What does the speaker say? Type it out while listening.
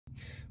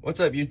What's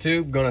up,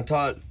 YouTube? Gonna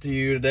talk to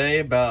you today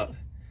about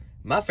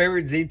my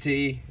favorite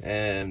ZT,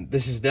 and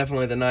this is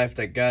definitely the knife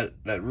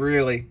that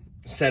really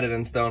set it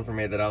in stone for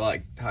me that I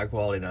like high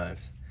quality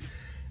knives.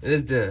 It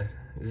is the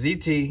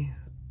ZT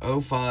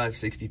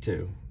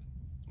 0562.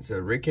 It's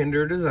a Rick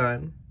Hinderer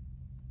design.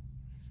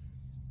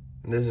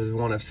 And this is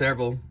one of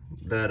several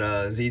that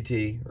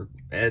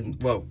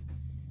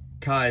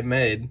Kai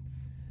made,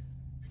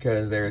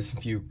 because there's a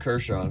few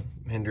Kershaw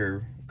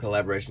Hinderer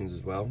collaborations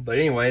as well. But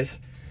anyways,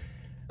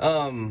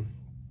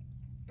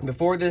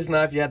 before this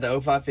knife, you had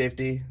the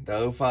 0550,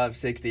 the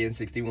 0560 and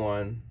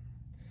 61,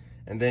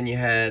 and then you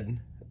had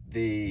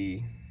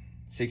the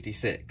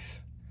 66.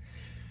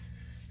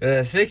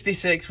 The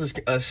 66 was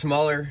a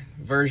smaller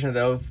version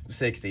of the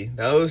 060.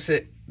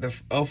 The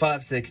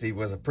 0560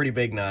 was a pretty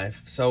big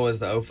knife. So was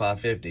the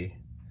 0550.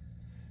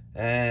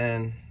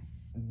 And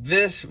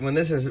when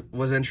this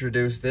was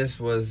introduced, this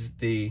was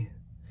the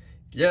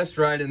just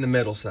right in the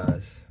middle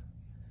size.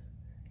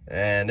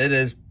 And it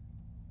is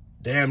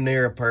damn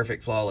near a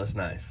perfect, flawless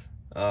knife.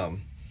 I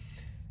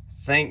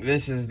think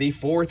this is the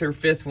 4th or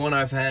 5th one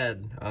I've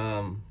had.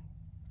 I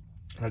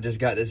just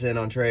got this in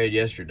on trade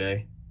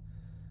yesterday.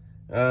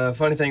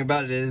 Funny thing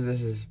about it is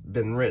this has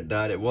been RIT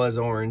dyed. It was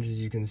orange,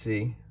 as you can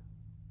see.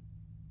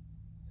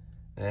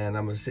 And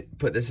I'm going to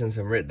put this in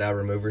some RIT dye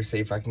remover, see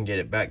if I can get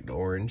it back to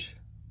orange.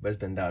 But it's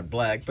been dyed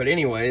black. But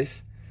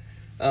anyways,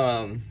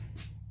 yeah,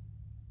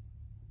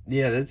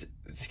 it's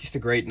just a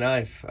great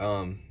knife.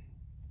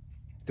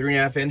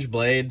 3.5 inch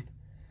blade.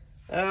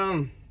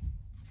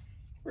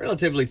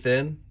 Relatively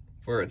thin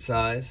for its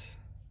size.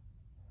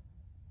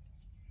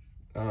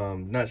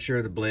 Not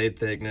sure the blade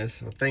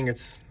thickness. I think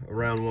it's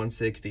around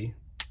 160.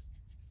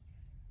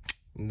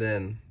 And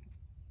then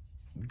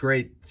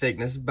great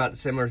thickness, about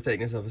similar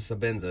thickness of a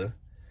Sebenza.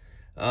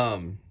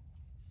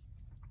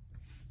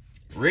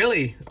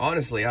 Really,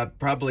 honestly, I'd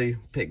probably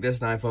pick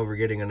this knife over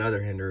getting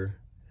another Hinderer.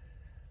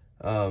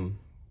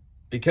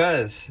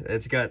 Because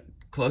it's got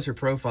closer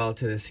profile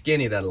to the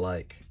skinny that I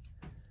like.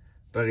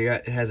 But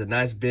it has a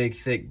nice, big,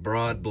 thick,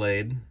 broad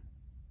blade.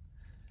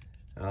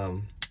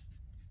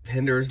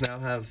 Hinderers now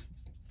have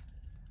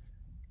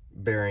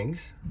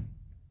bearings.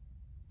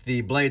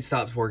 The blade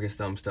stops working as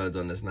thumb studs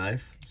on this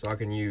knife, so I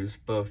can use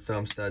both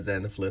thumb studs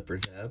and the flipper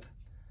tab.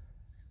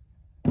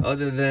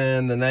 Other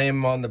than the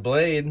name on the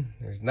blade,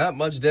 there's not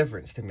much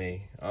difference to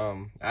me.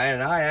 I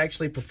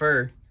actually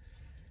prefer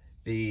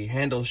the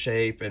handle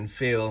shape and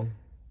feel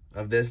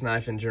of this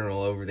knife in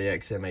general over the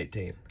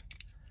XM18.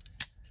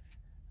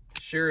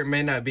 Sure, it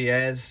may not be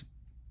as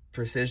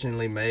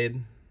precisionally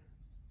made,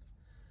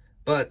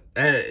 but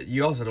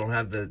you also don't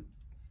have the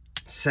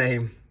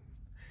same,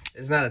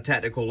 it's not a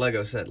tactical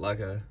Lego set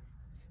like a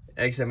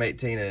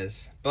XM18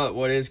 is. But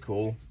what is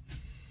cool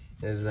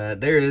is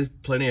that there is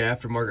plenty of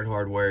aftermarket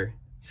hardware,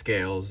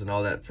 scales and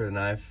all that for the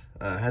knife.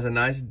 Has a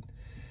nice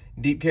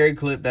deep carry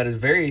clip that is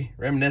very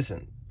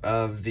reminiscent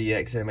of the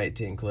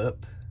XM18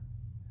 clip.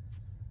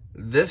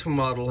 This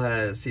model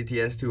has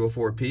CTS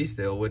 204P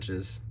steel, which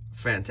is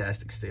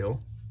fantastic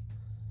steel.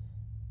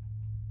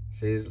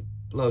 See, there's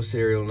low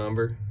serial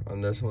number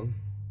on this one.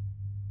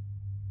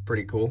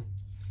 Pretty cool.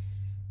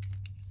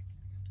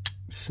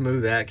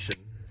 Smooth action.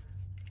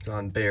 It's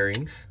on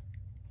bearings.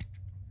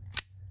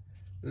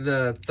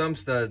 The thumb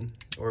stud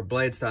or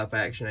blade stop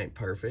action ain't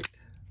perfect,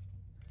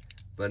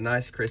 but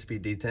nice crispy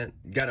detent.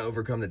 You got to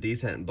overcome the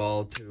detent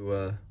ball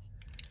to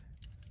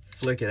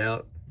flick it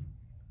out.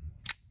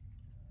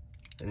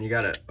 And you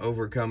gotta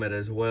overcome it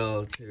as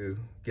well to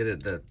get it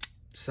to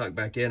suck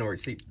back in, or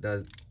it'll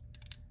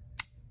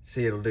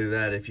do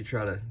that if you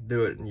try to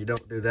do it and you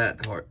don't do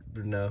that hard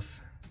enough.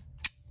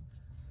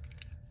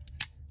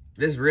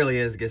 This really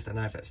is, I guess, the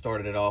knife that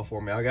started it all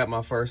for me. I got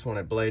my first one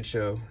at Blade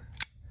Show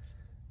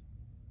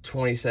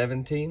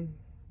 2017,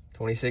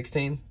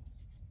 2016.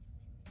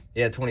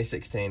 Yeah,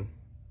 2016.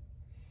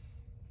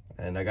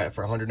 And I got it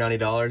for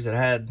 $190. It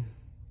had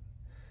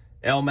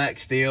Elmax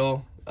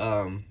steel.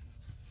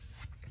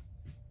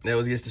 It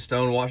was just a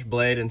stonewash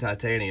blade and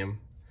titanium.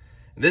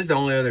 And this is the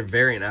only other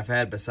variant I've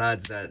had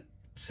besides that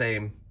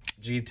same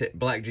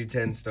black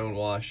G10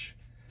 stonewash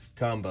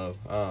combo.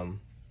 I'm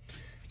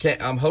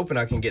hoping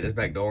I can get this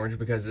back to orange,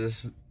 because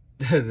this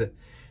the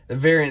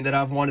variant that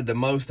I've wanted the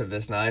most of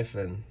this knife,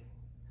 and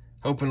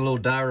hoping a little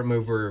dye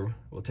remover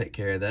will take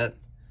care of that.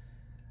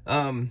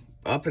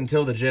 Up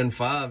until the Gen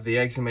 5, the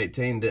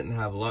XM18 didn't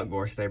have lock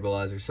bar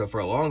stabilizer, so for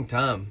a long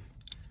time,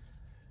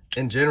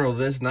 in general,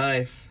 this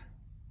knife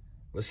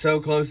was so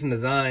close in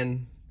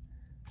design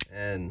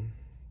and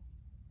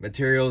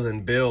materials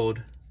and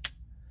build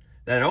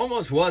that it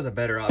almost was a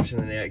better option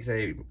than the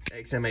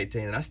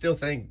XM18. And I still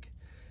think,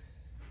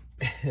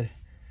 I'm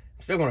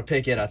still going to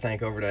pick it, I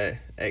think, over the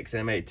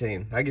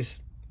XM18. I guess,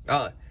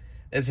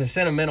 it's a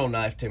sentimental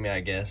knife to me,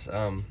 I guess.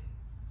 It's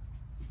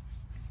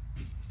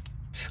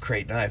a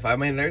great knife. I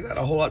mean, there's not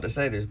a whole lot to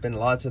say. There's been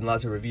lots and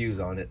lots of reviews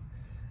on it.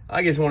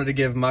 I just wanted to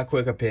give my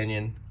quick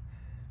opinion.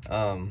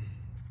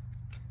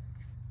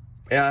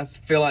 Yeah, I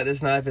feel like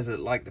this knife is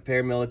like the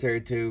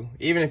paramilitary too.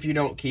 Even if you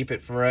don't keep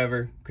it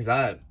forever, because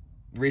I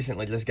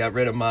recently just got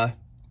rid of my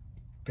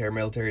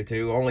paramilitary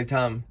too. Only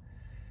time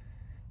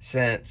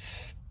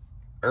since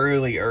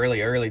early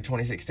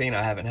 2016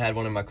 I haven't had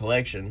one in my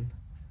collection.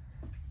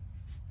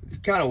 It's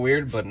kind of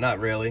weird, but not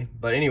really.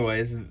 But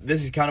anyways,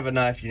 this is kind of a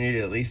knife you need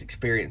to at least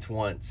experience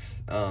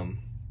once.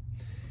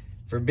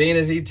 For being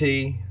a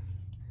ZT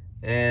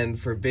and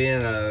for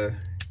being a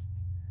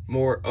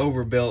more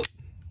overbuilt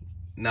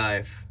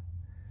knife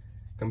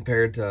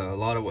compared to a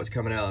lot of what's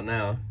coming out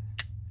now,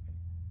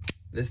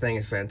 this thing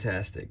is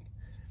fantastic.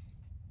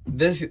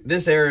 This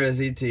era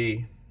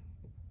ZT,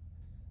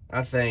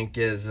 I think,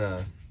 is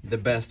the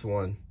best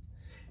one.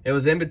 It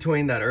was in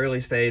between that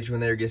early stage when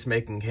they were just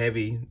making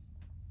heavy,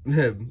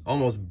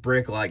 almost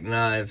brick-like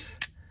knives,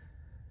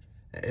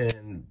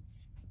 and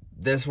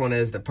this one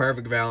is the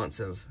perfect balance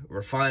of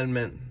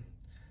refinement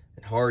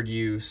and hard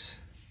use,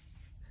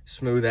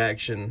 smooth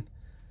action,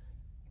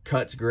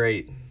 cuts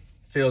great,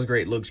 feels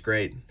great, looks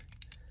great.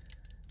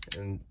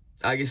 And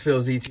I just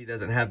feel ZT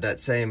doesn't have that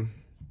same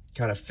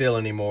kind of feel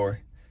anymore.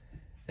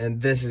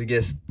 And this is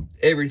just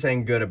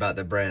everything good about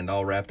the brand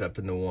all wrapped up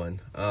into one.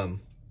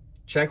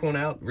 Check one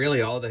out.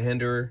 Really, all the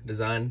Hinderer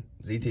design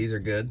ZTs are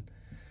good.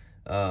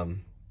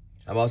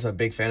 I'm also a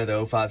big fan of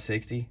the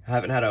 0560. I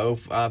haven't had a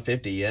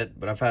 0550 yet,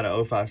 but I've had a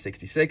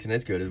 0566 and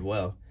it's good as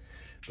well.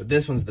 But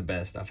this one's the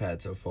best I've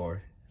had so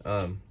far.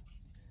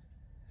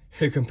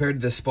 Compared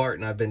to the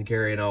Spartan I've been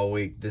carrying all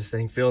week, this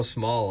thing feels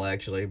small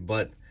actually,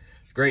 but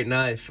great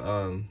knife.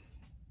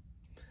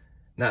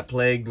 Not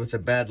plagued with a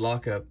bad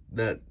lockup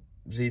that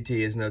ZT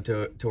is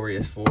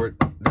notorious for.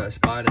 The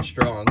spine is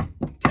strong,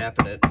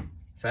 tapping it.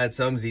 I've had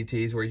some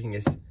ZTs where you can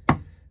just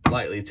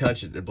lightly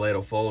touch it, the blade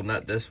will fold.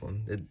 Not this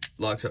one. It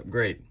locks up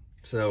great.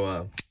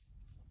 So,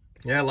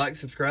 yeah, like,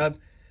 subscribe,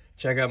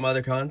 check out my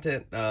other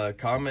content,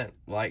 comment,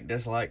 like,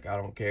 dislike, I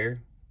don't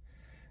care.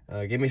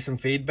 Give me some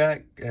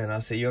feedback, and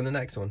I'll see you on the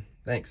next one.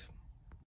 Thanks.